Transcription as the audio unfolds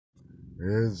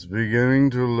It's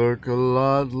beginning to look a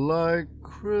lot like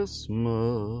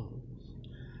Christmas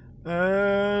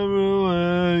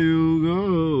everywhere you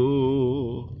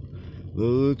go.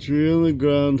 There's a tree in the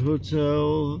Grand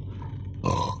Hotel,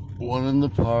 one in the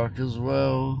park as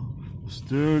well. A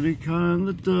sturdy kind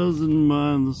that doesn't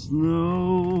mind the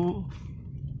snow.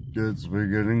 It's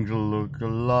beginning to look a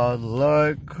lot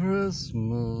like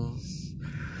Christmas.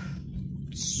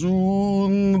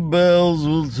 Soon the bells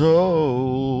will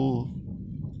toll,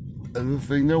 and the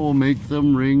thing that will make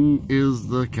them ring is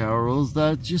the carols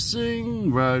that you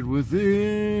sing right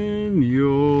within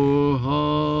your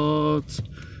heart.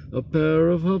 A pair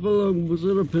of hopalongs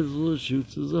and a pistol that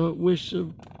shoots is a wish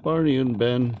of Barney and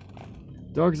Ben.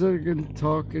 Dogs that can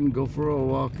talk and go for a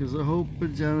walk is a hope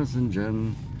of Janice and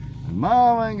Jen. And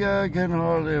Mom and Dad can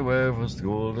hardly wait for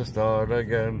school to start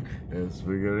again. It's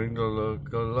beginning to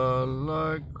look a lot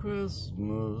like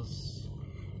Christmas.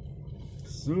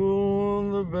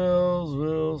 Soon the bells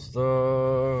will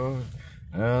start,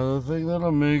 and the thing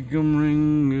that'll make them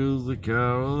ring is the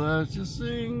carol that you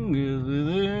sing is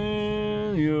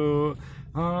within your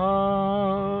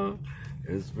heart.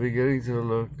 It's beginning to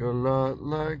look a lot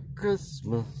like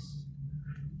Christmas,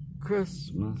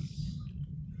 Christmas,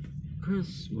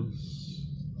 Christmas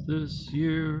this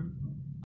year.